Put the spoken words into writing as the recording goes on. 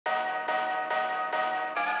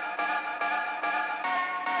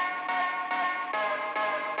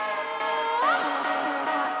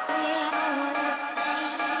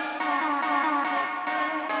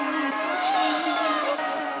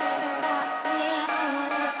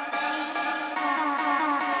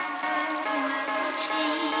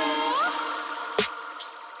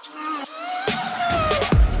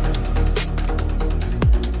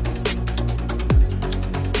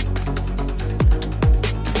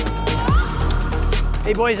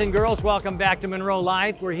Hey boys and girls, welcome back to Munro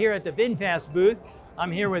Live. We're here at the Vinfast booth.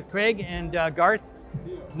 I'm here with Craig and Gareth.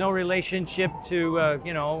 No relationship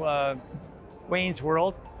to, Wayne's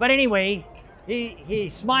World. But anyway,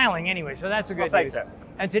 he's smiling anyway, so that's a good news.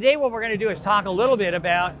 And today what we're going to do is talk a little bit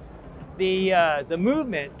about the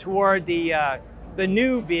movement toward the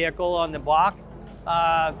new vehicle on the block,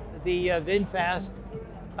 the Vinfast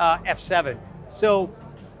F7. So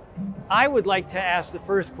I would like to ask the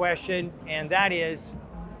first question, and that is,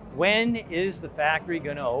 when is the factory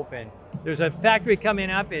going to open? There's a factory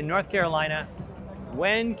coming up in North Carolina.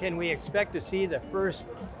 When can we expect to see the first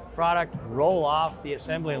product roll off the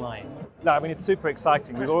assembly line? No, I mean, it's super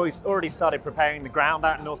exciting. We've already started preparing the ground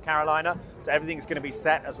out in North Carolina, so everything's going to be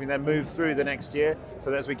set as we then move through the next year.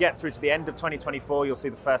 So that as we get through to the end of 2024, you'll see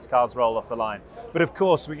the first cars roll off the line. But of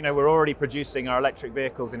course, we're already producing our electric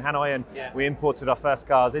vehicles in Hanoi, and we imported our first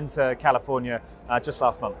cars into California just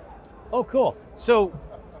last month. Oh, cool. So,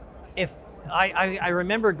 if I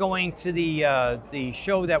remember going to the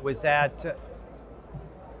show that was at.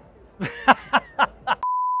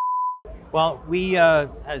 Well, we,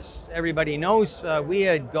 as everybody knows, we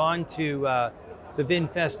had gone to the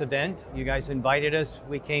Vinfast event. You guys invited us.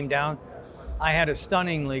 We came down. I had a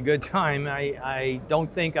stunningly good time. I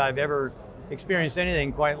don't think I've ever experienced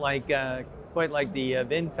anything quite like the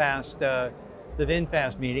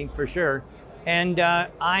Vinfast meeting, for sure. And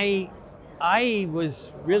I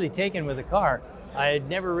was really taken with the car. I had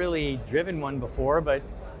never really driven one before, but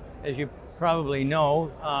as you probably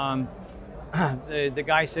know, the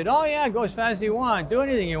guy said, "Oh yeah, go as fast as you want, do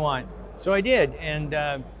anything you want." So I did, and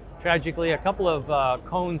tragically, a couple of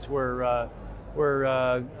cones were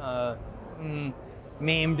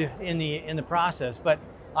maimed in the process. But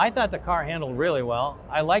I thought the car handled really well.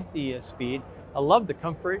 I liked the speed. I loved the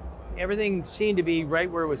comfort. Everything seemed to be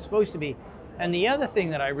right where it was supposed to be. And the other thing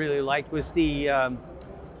that I really liked was the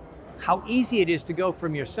how easy it is to go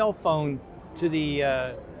from your cell phone to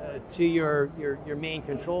the to your main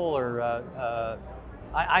controller.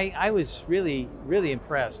 I was really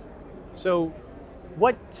impressed. So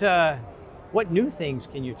what new things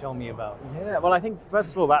can you tell me about? Yeah, well, I think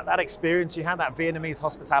first of all, that experience you had, that Vietnamese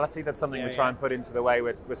hospitality, that's something we try and put into the way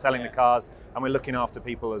we're selling the cars, and we're looking after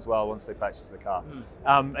people as well once they purchase the car.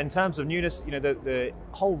 In terms of newness, the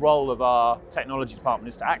whole role of our technology department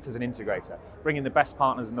is to act as an integrator, bringing the best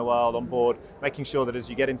partners in the world on board, making sure that as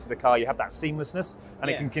you get into the car, you have that seamlessness, and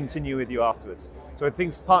it can continue with you afterwards. So with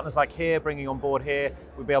things, partners like here, bringing on board here,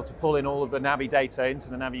 we'll be able to pull in all of the Navi data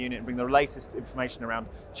into the Navi unit and bring the latest information around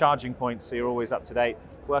charging points, so you're always up to date,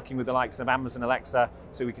 working with the likes of Amazon Alexa,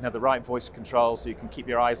 so we can have the right voice control, so you can keep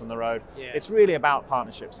your eyes on the road. It's really about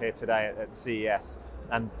partnerships here today at CES,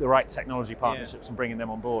 and the right technology partnerships and bringing them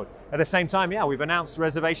on board. At the same time, we've announced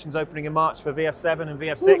reservations opening in March for VF7 and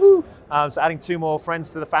VF6, so adding 2 more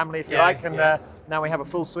friends to the family, if you like, and now we have a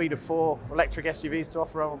full suite of 4 electric SUVs to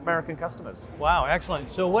offer our American customers. Wow,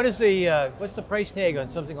 excellent. So what is what's the price tag on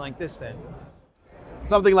something like this then?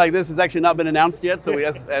 Something like this has actually not been announced yet, so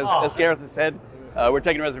as Gareth has said, we're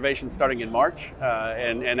taking reservations starting in March,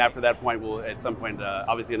 and after that point, we'll at some point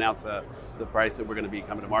obviously announce the price that we're going to be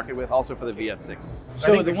coming to market with, also for the VF6.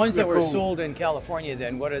 So the ones that were sold in California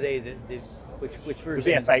then, what are they? Which version?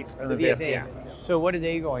 The VF8 and the VF8. So what are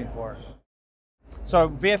they going for? So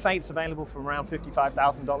VF8's available from around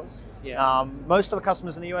 $55,000. Most of the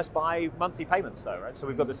customers in the US buy monthly payments though, right? So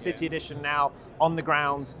we've got the City Edition now on the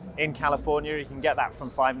ground in California. You can get that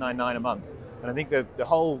from $599 a month. And I think the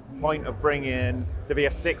whole point of bringing the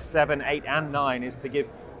VF6, 7, 8, and 9 is to give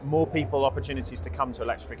more people opportunities to come to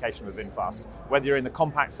electrification with Vinfast, whether you're in the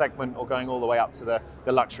compact segment or going all the way up to the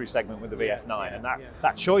luxury segment with the VF9. And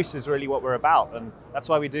that choice is really what we're about. And that's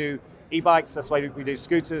why we do e-bikes, that's why we do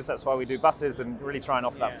scooters, that's why we do buses, and really try and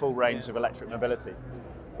offer that full range of electric mobility.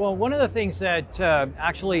 Well, one of the things that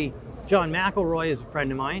actually John McElroy is a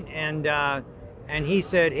friend of mine, and he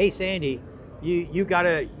said, "Hey Sandy, you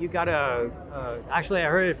gotta actually I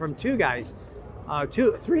heard it from 2 guys,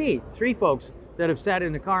 three folks that have sat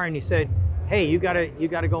in the car, and he said, hey, you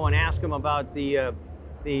gotta go and ask them about the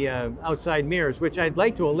outside mirrors, which I'd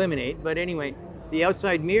like to eliminate, but anyway, the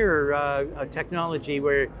outside mirror technology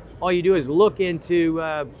where all you do is look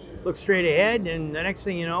straight ahead, and the next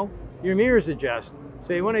thing you know, your mirrors adjust.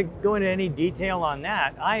 So you want to go into any detail on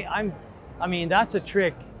that? I mean, that's a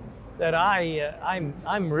trick that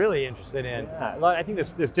I'm really interested in. Yeah, well, I think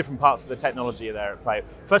there's different parts of the technology there at play.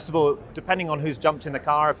 First of all, depending on who's jumped in the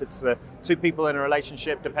car, if it's 2 people in a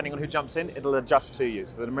relationship, depending on who jumps in, it'll adjust to you.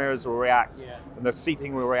 So the mirrors will react, and the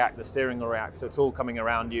seating will react, the steering will react. So it's all coming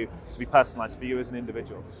around you to be personalized for you as an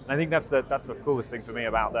individual. And I think that's the coolest thing for me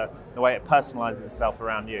about the way it personalizes itself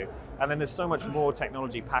around you. And then there's so much more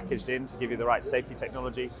technology packaged in to give you the right safety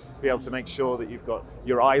technology to be able to make sure that you've got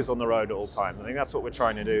your eyes on the road at all times. I think that's what we're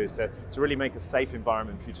trying to do, is to really make a safe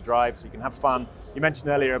environment for you to drive so you can have fun. You mentioned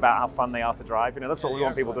earlier about how fun they are to drive. You know, that's what we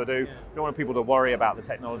want people to do. We don't want people to worry about the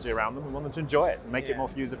technology around them. We want them to enjoy it and make it more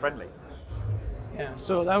user-friendly. Yeah,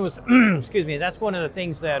 so that was, excuse me, that's one of the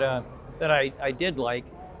things that I did like,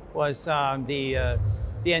 was the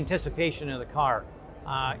anticipation of the car.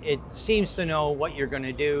 It seems to know what you're going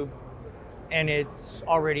to do, and it's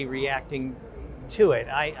already reacting to it.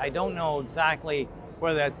 I don't know exactly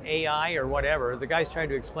whether that's AI or whatever. The guys tried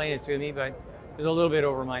to explain it to me, but it was a little bit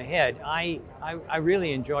over my head. I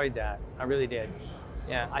really enjoyed that. I really did.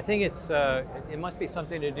 Yeah, I think it must be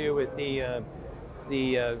something to do with the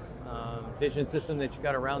vision system that you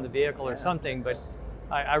got around the vehicle or something, but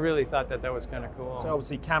I really thought that was kind of cool. So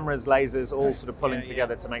obviously cameras, lasers, all sort of pulling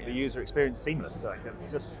together to make the user experience seamless. So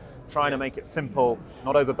it's just trying to make it simple,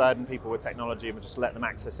 not overburden people with technology, but just let them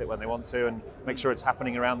access it when they want to and make sure it's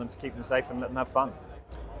happening around them to keep them safe and let them have fun.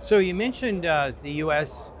 So you mentioned the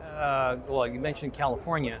US, well, you mentioned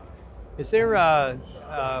California. Is there,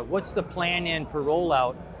 what's the plan in for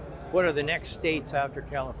rollout? What are the next states after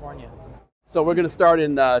California? So we're going to start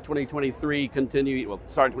in 2023,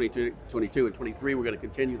 start in 2022 and 23, we're going to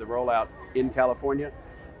continue the rollout in California.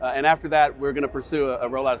 And after that, we're going to pursue a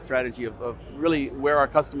rollout strategy of really where our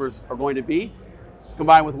customers are going to be,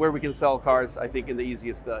 combined with where we can sell cars, I think, in the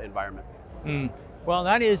easiest environment. Well,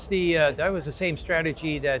 that was the same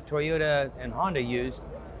strategy that Toyota and Honda used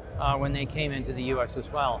when they came into the US as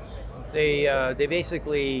well. They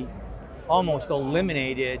basically almost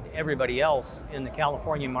eliminated everybody else in the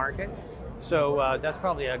California market. So that's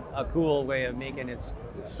probably a cool way of making it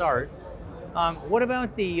start. What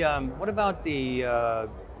about the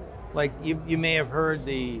like you may have heard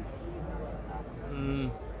the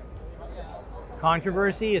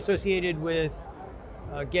controversy associated with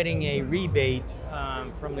getting a rebate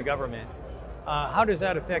from the government. How does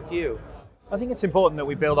that affect you? I think it's important that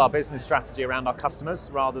we build our business strategy around our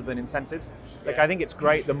customers rather than incentives. Like, I think it's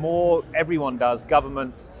great, the more everyone does,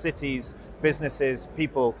 governments, cities, businesses,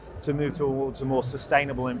 people, to move towards a more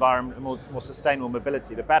sustainable environment, a more sustainable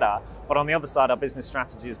mobility, the better. But on the other side, our business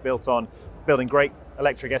strategy is built on building great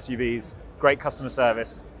electric SUVs, great customer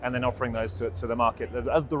service, and then offering those to the market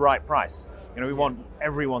at the right price. You know, we want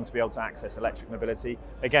everyone to be able to access electric mobility.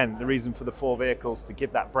 Again, the reason for the 4 vehicles, to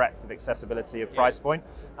give that breadth of accessibility of price point,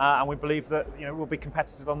 and we believe that, you know, we'll be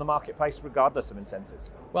competitive on the marketplace regardless of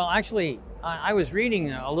incentives. Well, actually, I was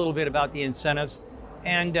reading a little bit about the incentives,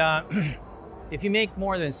 and if you make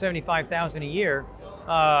more than $75,000 a year,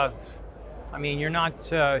 I mean, you're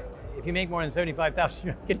not. If you make more than $75,000,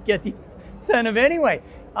 you're not going to get the incentive anyway.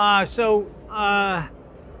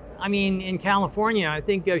 I mean, in California, I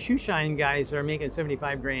think shoe shine guys are making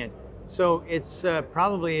 75 grand. So it's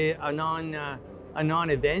probably a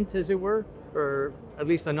non-event, as it were, or at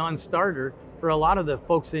least a non-starter for a lot of the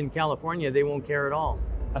folks in California. They won't care at all.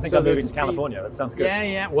 I think I'm moving to California. That sounds good.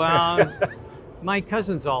 Yeah. Well, my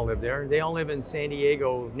cousins all live there. They all live in San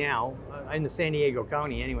Diego now, in the San Diego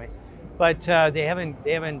County anyway. But they haven't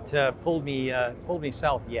pulled me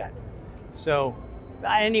south yet. So,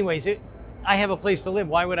 anyways. I have a place to live.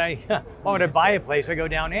 Why would I buy a place? I go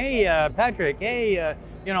down, hey, Patrick, hey,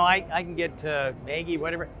 you know, I can get Maggie,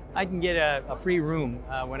 whatever. I can get a free room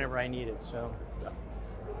whenever I need it.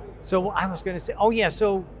 So I was going to say, oh yeah,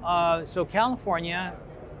 so California,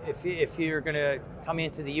 if you're going to come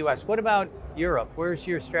into the U.S., what about Europe? Where's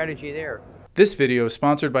your strategy there? This video is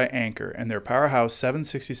sponsored by Anker and their Powerhouse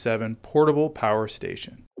 767 portable power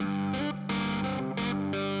station.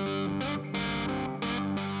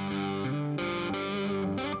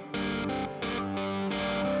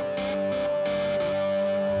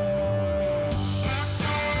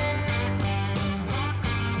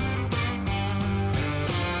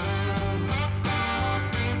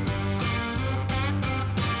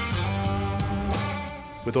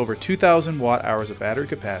 With over 2,000 watt-hours of battery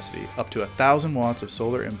capacity, up to 1,000 watts of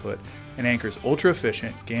solar input, and Anker's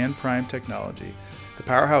ultra-efficient GaN Prime technology, the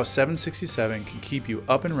Powerhouse 767 can keep you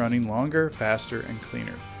up and running longer, faster, and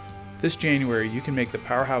cleaner. This January, you can make the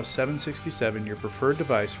Powerhouse 767 your preferred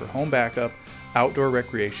device for home backup, outdoor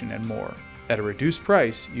recreation, and more, at a reduced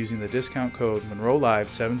price using the discount code Munro Live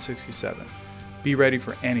 767. Be ready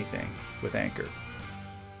for anything with Anker.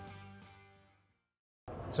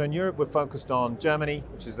 So in Europe, we're focused on Germany,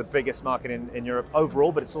 which is the biggest market in Europe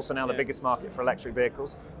overall, but it's also now the biggest market for electric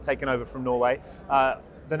vehicles, taken over from Norway.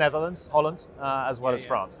 the Netherlands, Holland, as well as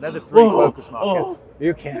France. They're the three focus markets.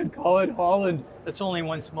 You can't call it Holland. That's only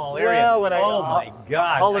one small area. Well, my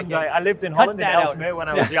God. Holland, I lived in Holland, in Ellesmere, when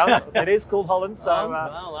I was young. It is called Holland, so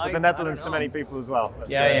but the Netherlands to many people as well. But,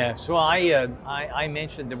 yeah. So I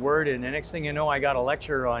mentioned the word, and the next thing you know, I got a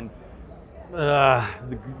lecture on the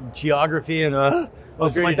geography and well,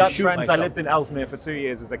 to my Dutch friends, I lived in Ellesmere for 2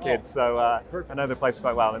 years as a kid, so I know the place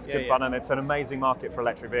quite well. And it's good fun, and it's an amazing market for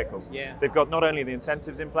electric vehicles. They've got not only the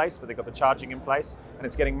incentives in place, but they've got the charging in place, and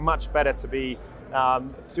it's getting much better to be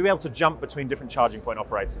able to jump between different charging point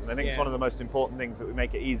operators. And I think it's one of the most important things, that we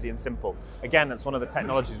make it easy and simple. Again, that's one of the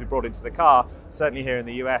technologies we brought into the car, certainly here in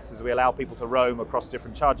the US, is we allow people to roam across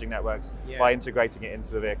different charging networks by integrating it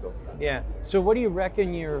into the vehicle. Yeah. So what do you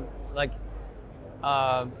reckon you're like?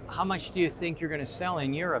 How much do you think you're going to sell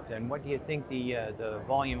in Europe then? What do you think the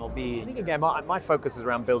volume will be? I think again, my focus is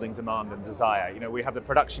around building demand and desire. You know, we have the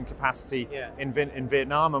production capacity in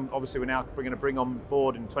Vietnam, and obviously we're now going to bring on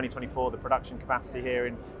board in 2024 the production capacity here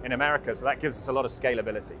in America. So that gives us a lot of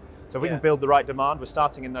scalability. So if we can build the right demand, we're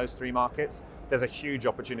starting in those three markets. There's a huge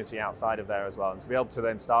opportunity outside of there as well, and to be able to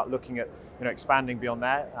then start looking at expanding beyond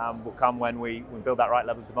there will come when we build that right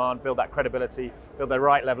level of demand, build that credibility, build the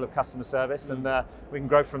right level of customer service, and we can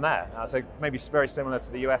grow from there. So maybe very similar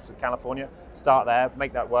to the US with California. Start there,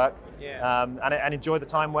 make that work, and enjoy the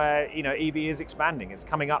time where EV is expanding. It's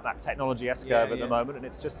coming up that technology S-curve at the moment, and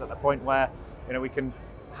it's just at the point where we can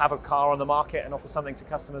have a car on the market and offer something to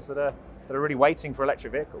customers that are really waiting for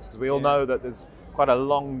electric vehicles, because we all know that there's quite a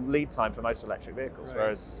long lead time for most electric vehicles,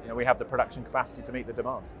 whereas we have the production capacity to meet the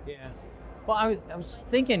demand. Well, I was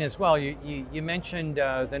thinking as well, you mentioned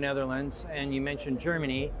the Netherlands and you mentioned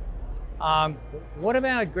Germany. What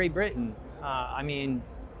about Great Britain? I mean,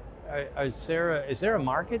 is there a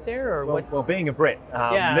market there, or what? Well, being a Brit,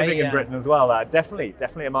 living in Britain as well,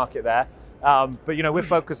 definitely a market there. But we're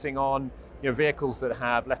focusing on vehicles that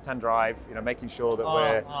have left-hand drive. Making sure that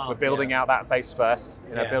we're building out that base first.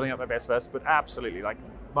 Building up that base first. But absolutely, like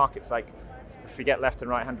markets like, if you get left and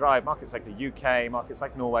right-hand drive, markets like the UK, markets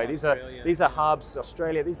like Norway. These are hubs.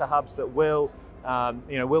 Australia. These are hubs that will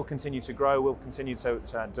continue to grow. Will continue to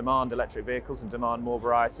demand electric vehicles and demand more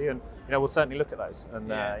variety. And we'll certainly look at those. And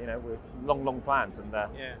we're long plans, and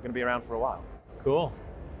going to be around for a while. Cool.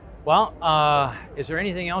 Well, is there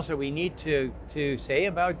anything else that we need to say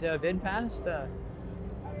about VinFast?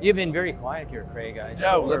 You've been very quiet here, Craig.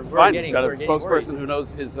 That's fine. We've got a spokesperson who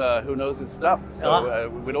knows his stuff, so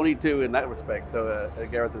we don't need to in that respect. So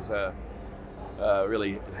Gareth is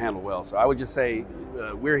really handled well. So I would just say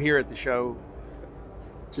we're here at the show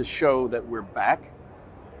to show that we're back.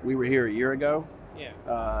 We were here a year ago,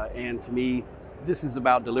 and to me, this is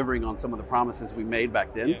about delivering on some of the promises we made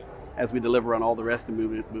back then, as we deliver on all the rest and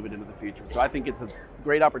move it into the future. So I think it's a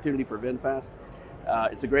great opportunity for VinFast.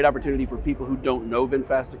 It's a great opportunity for people who don't know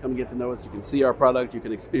VinFast to come get to know us. You can see our product, you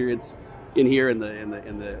can experience in here in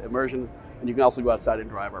the immersion, and you can also go outside and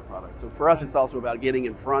drive our product. So for us, it's also about getting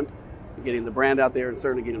in front, getting the brand out there, and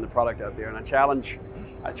certainly getting the product out there. And I challenge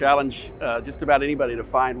just about anybody to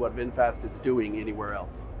find what VinFast is doing anywhere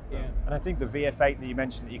else. So. And I think the VF8 that you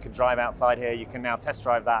mentioned that you can drive outside here, you can now test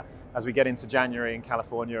drive that as we get into January in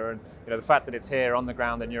California, and the fact that it's here on the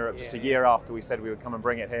ground in Europe just a year after we said we would come and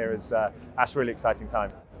bring it here is that's a really exciting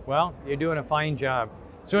time. Well, you're doing a fine job.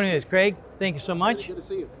 So anyways, Craig, thank you so much. Good to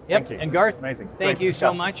see you. Yep. Thank you. And Garth, amazing. Thank you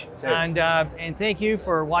so much. Cheers. And thank you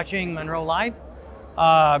for watching Munro Live.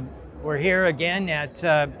 We're here again at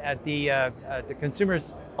the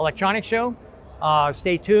Consumers Electronics Show.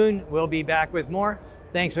 Stay tuned. We'll be back with more.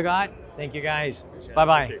 Thanks a lot. Thank you guys.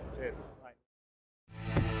 Bye-bye. Cheers.